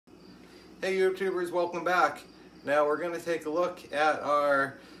Hey YouTubers, welcome back. Now we're going to take a look at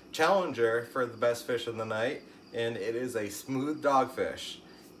our challenger for the best fish of the night, and it is a smooth dogfish.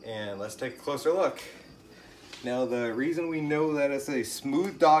 And let's take a closer look. Now the reason we know that it's a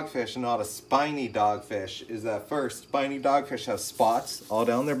smooth dogfish and not a spiny dogfish is that first, spiny dogfish have spots all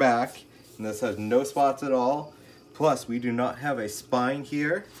down their back, and this has no spots at all. Plus, we do not have a spine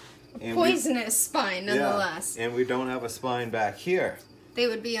here. A poisonous spine, nonetheless. Yeah, and we don't have a spine back here. They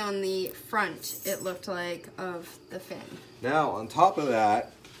would be on the front, it looked like, of the fin. Now, on top of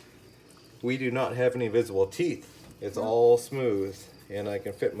that, we do not have any visible teeth. It's all smooth, and I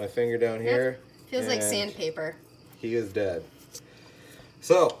can fit my finger down here. Feels like sandpaper. He is dead.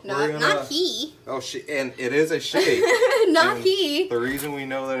 So, we're gonna... Not he. Oh, and it is a she. Not and he. The reason we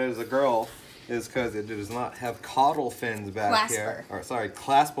know that it is a girl is because it does not have caudal fins back here. Or, sorry,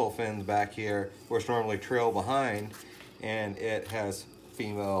 claspal fins back here, which normally trail behind, and it has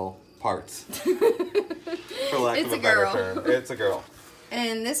female parts, for lack of a better term. It's a girl.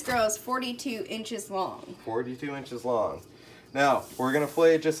 And this girl is 42 inches long. 42 inches long. Now, we're going to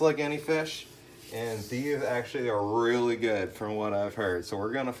fillet it just like any fish, and these actually are really good from what I've heard. So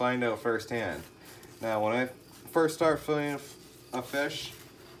we're going to find out firsthand. Now, when I first start filleting a fish,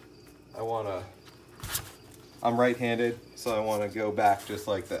 I'm right-handed, so I want to go back just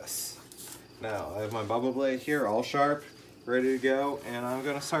like this. Now, I have my bubble blade here, all sharp, ready to go, and I'm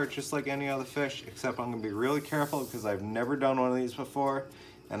going to start just like any other fish, except I'm going to be really careful because I've never done one of these before,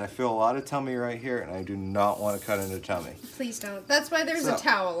 and I feel a lot of tummy right here, and I do not want to cut into tummy. Please don't. That's why there's a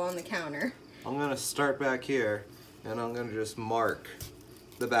towel on the counter. I'm going to start back here, and I'm going to just mark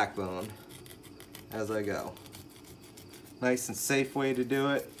the backbone as I go. Nice and safe way to do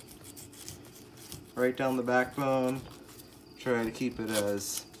it. Right down the backbone. Try to keep it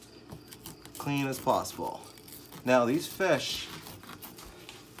as clean as possible. Now these fish,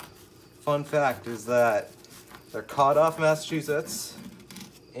 fun fact is that they're caught off Massachusetts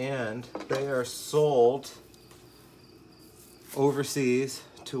and they are sold overseas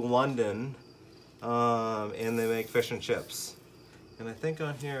to London, and they make fish and chips. And I think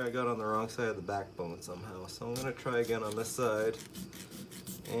on here I got on the wrong side of the backbone somehow, so I'm going to try again on this side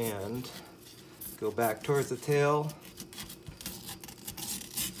and go back towards the tail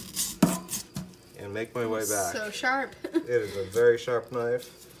and make my way back. So sharp. It is a very sharp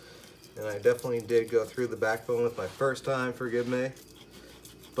knife, and I definitely did go through the backbone with my first time, forgive me.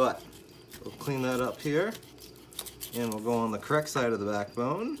 But we'll clean that up here, and we'll go on the correct side of the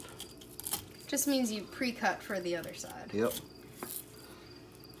backbone. Just means you pre-cut for the other side. Yep.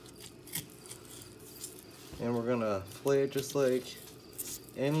 And we're gonna fillet it just like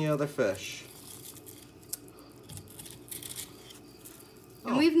any other fish.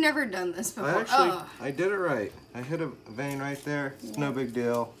 And we've never done this before. I did it right. I hit a vein right there. It's no big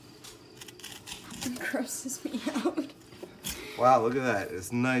deal. It grosses me out. Wow, look at that.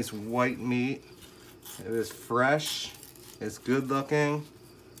 It's nice white meat. It is fresh. It's good looking.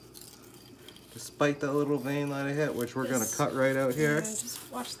 Despite that little vein that I hit, which we're going to cut right out here.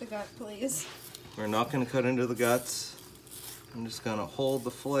 Just watch the gut, please. We're not going to cut into the guts. I'm just going to hold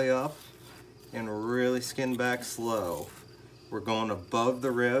the fillet up and really skin back slow. We're going above the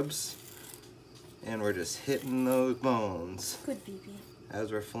ribs, and we're just hitting those bones. Good baby.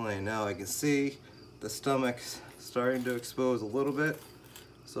 As we're filleting. Now I can see the stomach's starting to expose a little bit,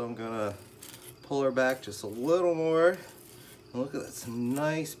 so I'm gonna pull her back just a little more. And look at that, some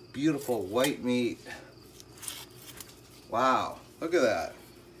nice, beautiful white meat. Wow, look at that.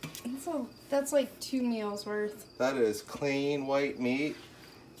 That's like 2 meals worth. That is clean white meat,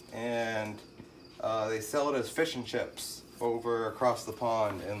 and they sell it as fish and chips over across the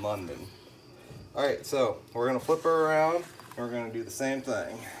pond in London. Alright, so we're going to flip her around and we're going to do the same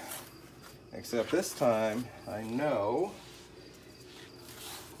thing. Except this time I know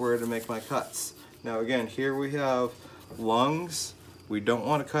where to make my cuts. Now again, here we have lungs. We don't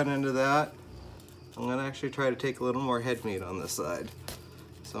want to cut into that. I'm going to actually try to take a little more head meat on this side.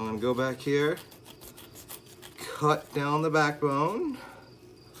 So I'm going to go back here, cut down the backbone,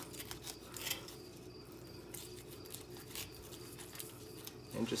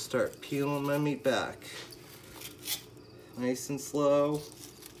 and just start peeling my meat back. Nice and slow.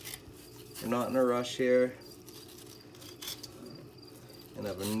 We're not in a rush here. And I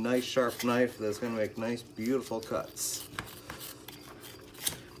have a nice sharp knife that's going to make nice beautiful cuts.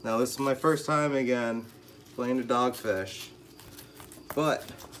 Now this is my first time again filleting a dogfish, but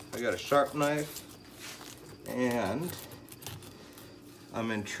I got a sharp knife and I'm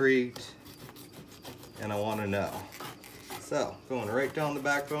intrigued and I want to know. So, going right down the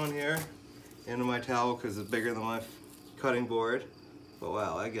backbone here, into my towel because it's bigger than my cutting board. But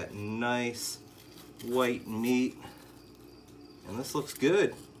wow, I got nice white meat. And this looks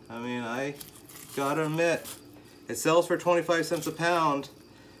good. I mean, I gotta admit, it sells for 25 cents a pound,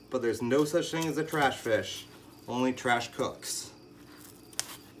 but there's no such thing as a trash fish. Only trash cooks.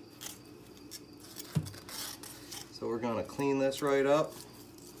 So we're gonna clean this right up.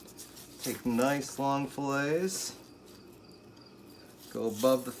 Take nice long fillets. Go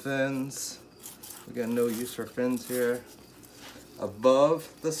above the fins. We got no use for fins here. Above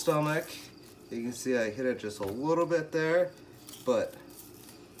the stomach. You can see I hit it just a little bit there, but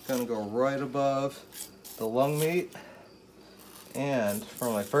gonna go right above the lung meat. And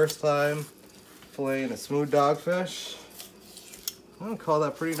for my first time filleting a smooth dogfish, I'm gonna call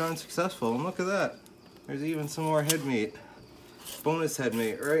that pretty darn successful. And look at that. There's even some more head meat. Bonus head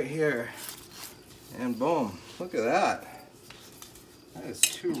meat right here. And boom, look at that. That is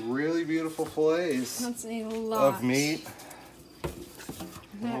two really beautiful fillets. That's a lot of meat.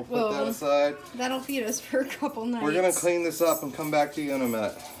 We'll put that aside. That'll feed us for a couple nights. We're gonna clean this up and come back to you in a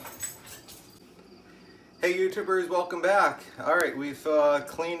minute. Hey YouTubers, welcome back. All right, we've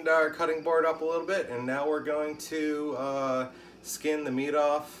cleaned our cutting board up a little bit, and now we're going to skin the meat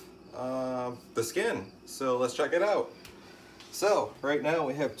off the skin. So let's check it out. So right now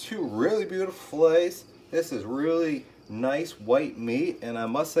we have two really beautiful fillets. This is really nice white meat, and I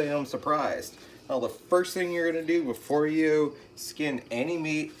must say I'm surprised. Now the first thing you're gonna do before you skin any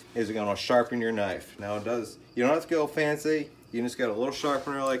meat is you're gonna sharpen your knife. Now you don't have to go fancy. You can just get a little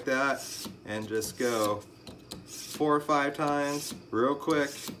sharpener like that and just go 4 or 5 times real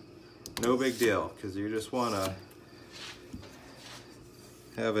quick. No big deal, because you just wanna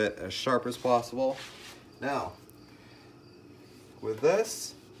have it as sharp as possible. Now, with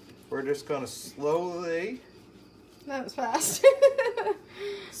this, we're just gonna slowly that was fast.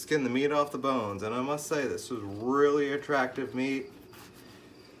 skin the meat off the bones, and I must say this was really attractive meat.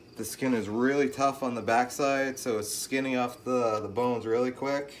 The skin is really tough on the backside, so it's skinning off the bones really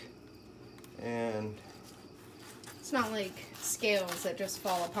quick. And it's not like scales that just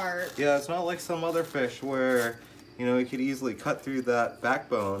fall apart. yeah, it's not like some other fish where, you know, you could easily cut through that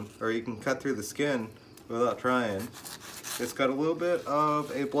backbone, or you can cut through the skin without trying. It's got a little bit of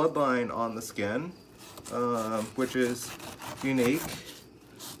a bloodline on the skin, which is unique.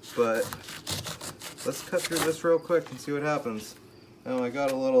 But let's cut through this real quick and see what happens. Now I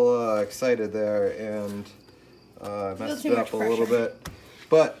got a little excited there and messed it up a little bit.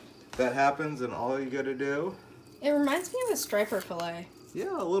 But that happens, and all you gotta do... It reminds me of a striper fillet.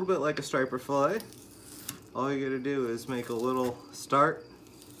 Yeah, a little bit like a striper fillet. All you gotta do is make a little start,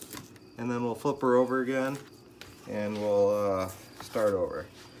 and then we'll flip her over again, and we'll start over.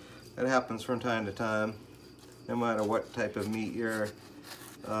 That happens from time to time, no matter what type of meat you're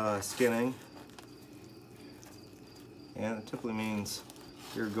skinning. And it typically means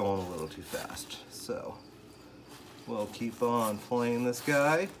you're going a little too fast. So we'll keep on filleting this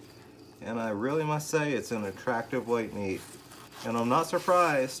guy, and I really must say it's an attractive white meat. And I'm not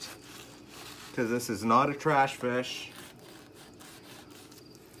surprised, because this is not a trash fish.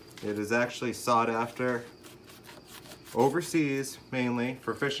 It is actually sought after overseas, mainly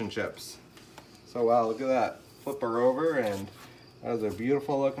for fish and chips. So wow, look at that. Flip her over, and that is a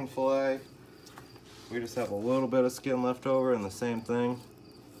beautiful looking fillet. We just have a little bit of skin left over, and the same thing.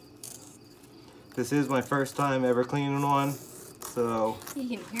 This is my first time ever cleaning one, so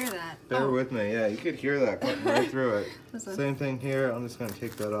you can hear that. bear with me. Yeah, you could hear that cutting right through it. Listen. Same thing here. I'm just going to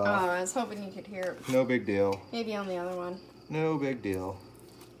take that off. Oh, I was hoping you could hear it. No big deal. Maybe on the other one. No big deal.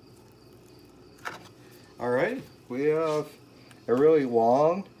 Alright, we have a really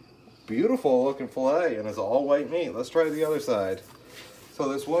long, beautiful looking fillet, and it's all white meat. Let's try the other side. So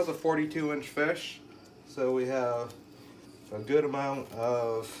this was a 42-inch fish, so we have a good amount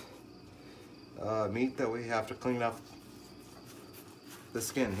of meat that we have to clean up the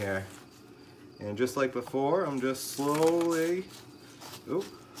skin here. And just like before, I'm just slowly, oop,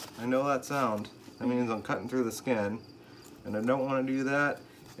 I know that sound. That means I'm cutting through the skin, and I don't want to do that.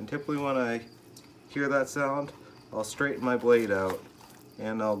 And typically when I hear that sound, I'll straighten my blade out,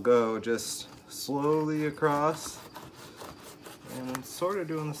 and I'll go just slowly across. And I'm sort of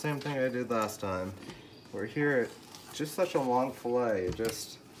doing the same thing I did last time. We're here at just such a long fillet. It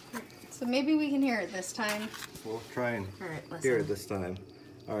just... So maybe we can hear it this time. We'll try and Alright, hear it this time.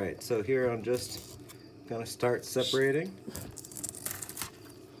 Alright, so here I'm just gonna start separating.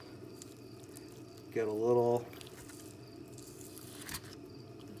 Get a little...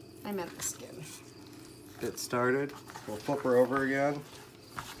 I meant the skin. Get started. We'll flip her over again.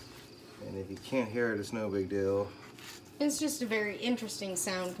 And if you can't hear it, it's no big deal. It's just a very interesting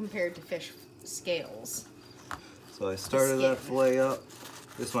sound compared to fish scales. So So I started that fillet up.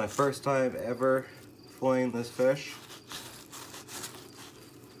 This is my first time ever filleting this fish.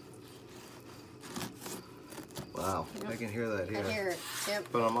 Wow, yep. I can hear that here. I hear it, yep.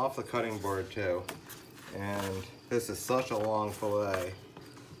 But I'm off the cutting board too. And this is such a long fillet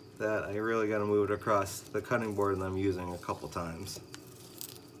that I really got to move it across the cutting board that I'm using a couple times.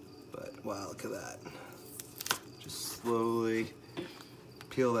 But wow, look at that. Just slowly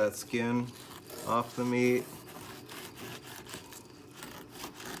peel that skin off the meat.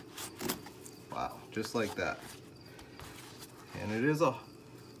 Wow, just like that. And it is a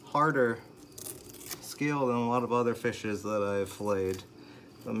harder scale than a lot of other fishes that I've filleted.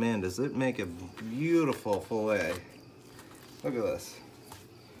 But man, does it make a beautiful fillet. Look at this.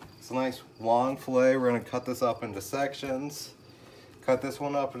 It's a nice long fillet. We're gonna cut this up into sections. Cut this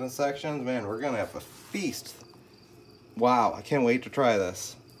one up into sections. Man, we're gonna have a feast. Wow, I can't wait to try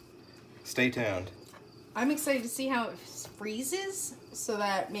this. Stay tuned. I'm excited to see how it freezes so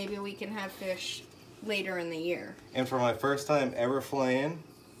that maybe we can have fish later in the year. And for my first time ever filleting,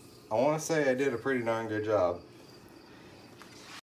 I want to say I did a pretty darn good job.